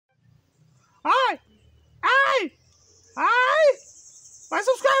Hi! Hi! Hi! My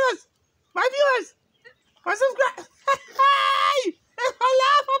subscribers! My viewers! My subscribers! Hi!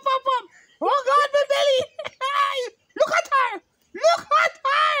 Laugh up, up, up! Oh God, my belly! Hi! Look at her! Look at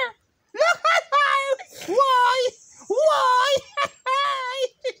her! Look at her! Why? Why?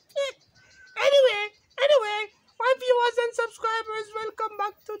 Anyway, my viewers and subscribers, welcome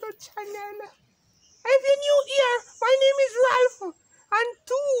back to the channel. If you're new here, my name is Ralf. And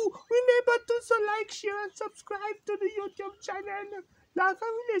two, remember to like, share, and subscribe to the YouTube channel, Life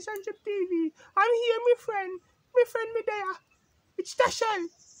and Relationship TV. I'm here, my friend me there. It's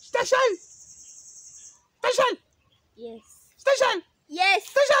Stashel. Yes. Stashel. Yes.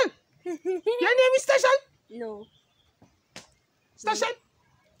 Stashel. Your name is Stashel? No. Stashel?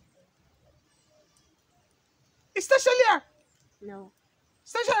 Is Stashel here? No.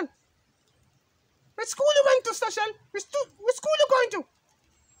 Stashel? What school you went to, Stashel? What school you going to?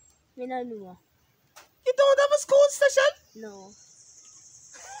 Me no know. You don't have a school, Stashel? No.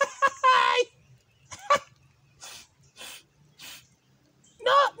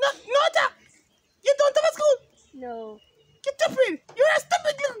 No, you don't have a school? No. You stupid! You're a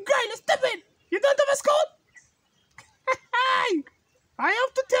stupid little girl, you're stupid! You don't have a school? I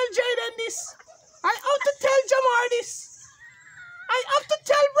have to tell Jaden this. I have to tell Jamar this. I have to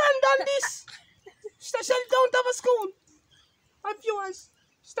tell Brandon this. Stashel don't have a school. My viewers,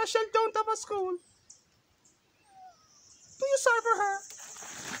 Stashel don't have a school. Do you serve for her?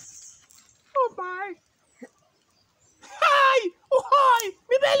 Oh my. Hi! Oh hi!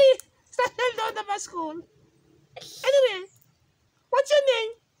 Me belly! Stashel don't have a school. Anyway, what's your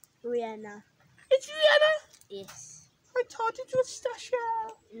name? Rihanna. It's Rihanna? Yes. I thought it was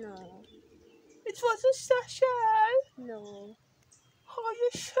Stashel. No. It wasn't Stashel. No. Are you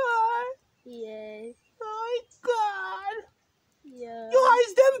sure? Yes. My God. Yeah. Your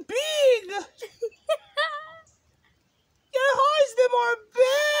eyes them big. Your eyes them are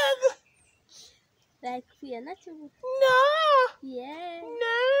big. Like Rihanna too. No. Yeah.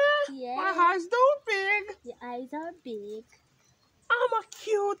 No. Yeah. My eyes don't big. Your eyes are big. I'm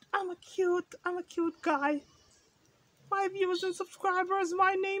a cute guy. My viewers and subscribers,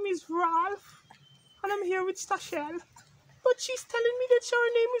 my name is Ralf. And I'm here with Stashel. But she's telling me that her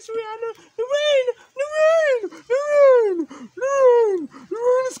name is Rihanna. The rain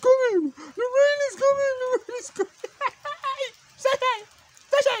is coming.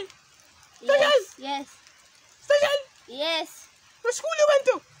 Stashel. Yes. Yes. Stashel. Yes. What school you went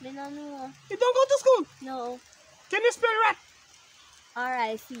to? Me no know. You don't go to school? No. Can you spell rat?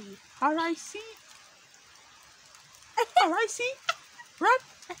 R-I-C. R-I-C. R-I-C. Rat.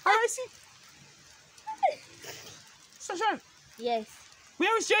 R-I-C. Stashel. Yes.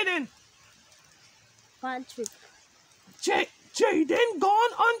 Where is Jaden? One trip. Jaden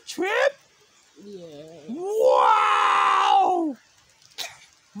gone on trip? Yes. Wow!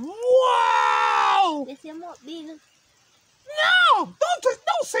 Wow! This is more big. No!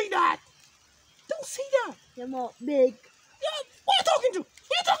 Don't say that! Don't say that! You're more big. Yeah, what are you talking to? Who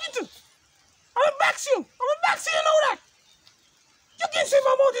are you talking to? I'm gonna back you! You know that! You can say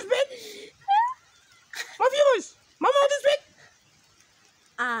my mouth is big! My viewers! My mouth is big!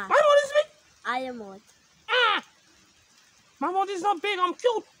 Ah. My mouth is big! I am not. Ah! My mouth is not big, I'm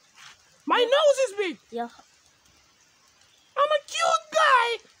cute! My nose is big! Yeah. I'm a cute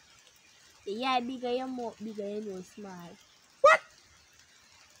guy! Yeah, bigger, you're more bigger, you know, small. What?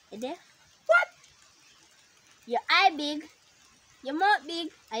 And there? What? Your eye big, your mouth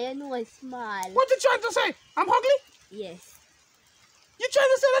big, and your nose small. What you trying to say? I'm ugly? Yes. You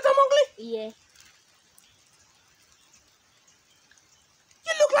trying to say that I'm ugly? Yeah.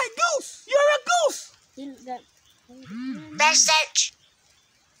 You look like goose. You're a goose. You look that. Message.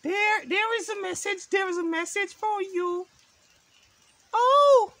 There is a message. There is a message for you.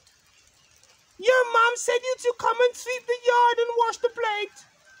 Oh, your mom said you to come and sweep the yard and wash the plate.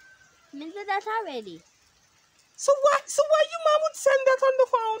 Me did that already. So why your mom would send that on the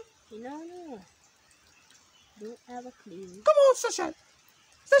phone? You know. Don't have a clue. Come on, Stashel.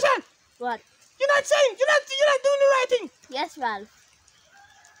 Stashel, What? you're not doing the right thing. Yes, Ralph.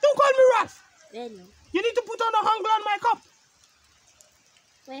 Don't call me Ralph. Then You need to put on a hungle on my cup.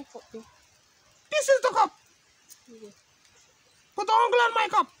 wake up there. This is the cup. Yeah. Put the hungle on my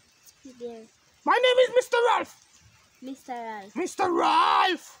cup. There. My name is Mr. Ralph. Mr. Ralph. Mr.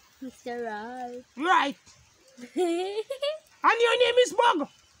 Ralph. Mr. Ralph. Right. And your name is Bug.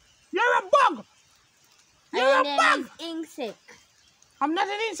 You're a bug. You're a name bug. is insect. I'm not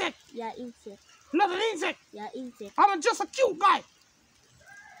an insect. Yeah, insect. I'm not an insect. Yeah, insect. I'm just a cute guy.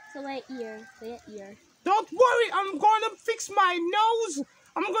 So where ear? Don't worry. I'm going to fix my nose.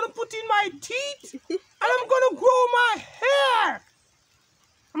 I'm going to put put in my teeth, and I'm gonna grow my hair.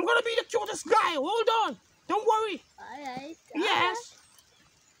 I'm gonna be the cutest guy. Hold on. Don't worry. Alright. Yes.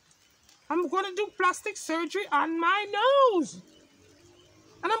 I'm gonna do plastic surgery on my nose.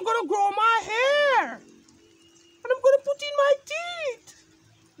 And I'm gonna grow my hair. And I'm gonna put in my teeth.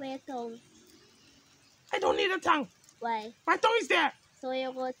 Where tongue? I don't need a tongue. Why? My tongue is there. So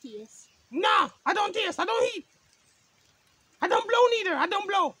you go taste. Nah, I don't taste. I don't eat. I don't blow neither. I don't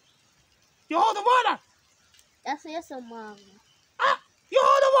blow. You hold the water. That's why you're so mom. Ah, you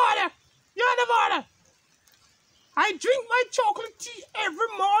hold the water. You hold the water. I drink my chocolate tea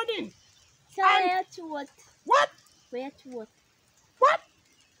every morning. So And- where your throat? What? Where your throat? What?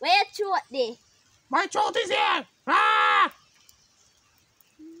 Where your throat there? My throat is here. Ah!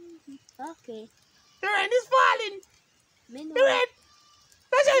 Okay. The rain is falling. Me know. The rain.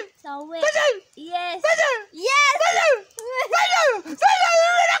 Listen. So where? Listen. Yes. Listen. Yes. Listen. Listen.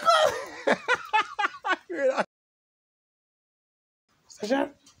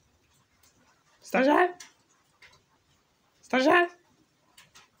 Stagiaire. Stagiaire. Stagiaire.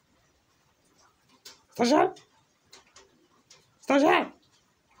 Stagiaire. Stagiaire.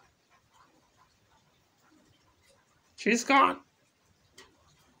 She's gone.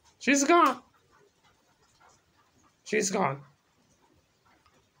 She's gone. She's gone.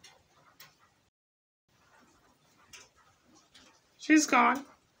 She's gone.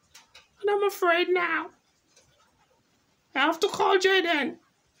 And I'm afraid now. I have to call Jaden.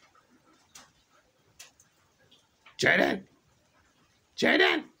 Jaden.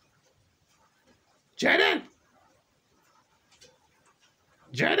 Jaden. Jaden.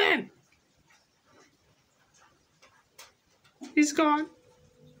 Jaden. He's gone.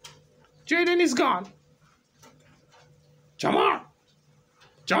 Jaden is gone. Jamar.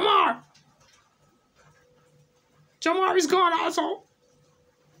 Jamar. Jamar is gone also.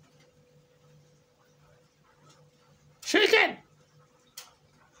 Shake it.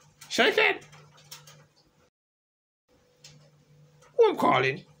 Shake it. Who I'm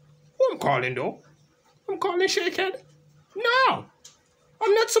calling? Who I'm calling though? I'm calling Shakehead. No!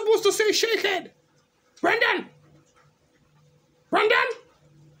 I'm not supposed to say Shakehead. Brendan! Brendan!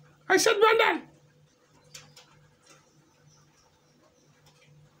 I said Brendan!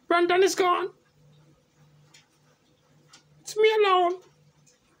 Brendan is gone. It's me alone.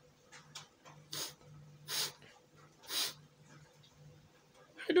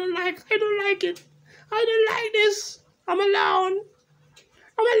 I don't like it. I don't like this. I'm alone.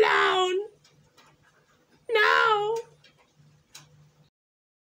 I'm alone. No.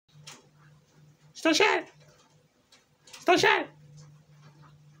 Stagiaire. Stagiaire.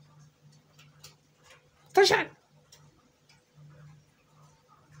 Stagiaire.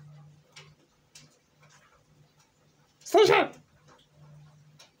 Stagiaire.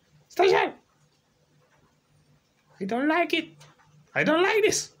 Stagiaire. I don't like it. I don't like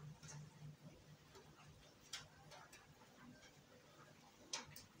this.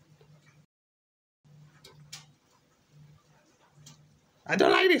 I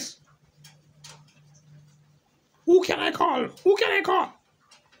don't like this. Who can I call? Who can I call?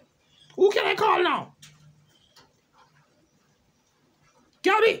 Who can I call now?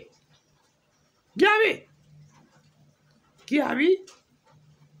 Gabby! Gabby! Gabby?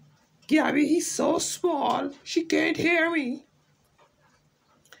 Gabby is so small, she can't hear me.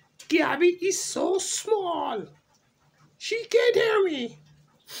 Gabby is so small, she can't hear me.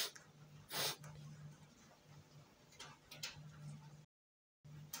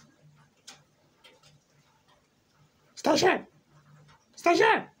 Stagiaire!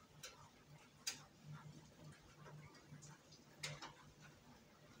 Stagiaire!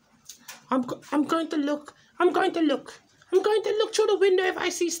 I'm going to look. I'm going to look through the window if I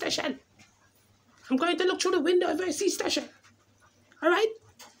see Stagiaire. I'm going to look through the window if I see Stagiaire. All right?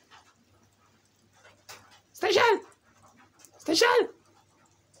 Stagiaire! Stagiaire!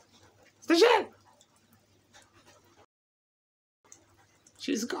 Stagiaire!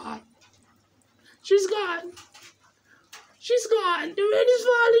 She's gone. She's gone. She's gone. The rain is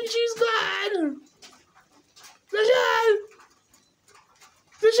falling. She's gone. Stagiaire!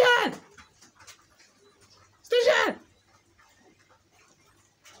 Stagiaire! Stagiaire!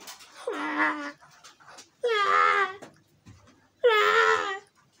 Ah. Ah. Ah.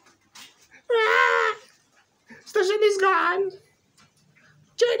 Ah. Stagiaire is gone.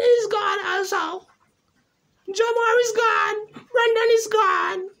 Jaden is gone also. Jamar is gone. Brendan is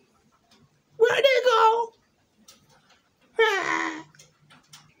gone. Where'd they go? Ah.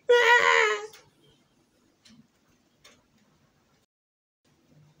 Ah.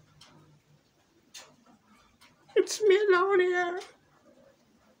 It's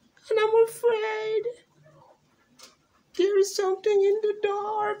and I'm afraid. There is something in the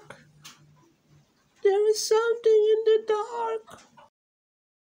dark. There is something in the dark.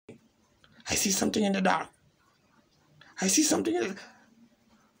 I see something in the dark. I see something in the...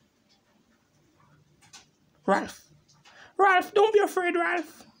 Ralf. Ralf, don't be afraid,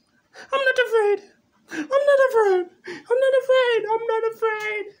 Ralf. I'm not afraid. I'm not afraid. I'm not afraid. I'm not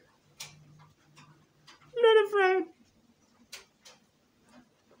afraid. I'm not afraid.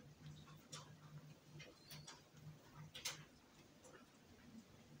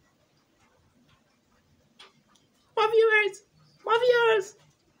 My viewers,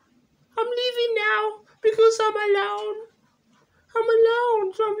 I'm leaving now because I'm alone. I'm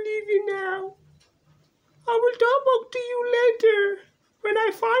alone, so I'm leaving now. I will talk to you later when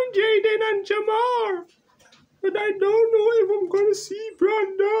I find Jaden and Jamar. But I don't know if I'm gonna see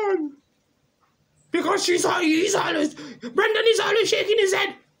Brandon. Because he's always, Brandon is always shaking his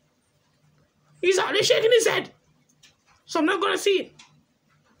head. He's always shaking his head. So I'm not gonna see him.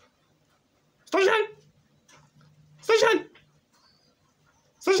 Station! Station!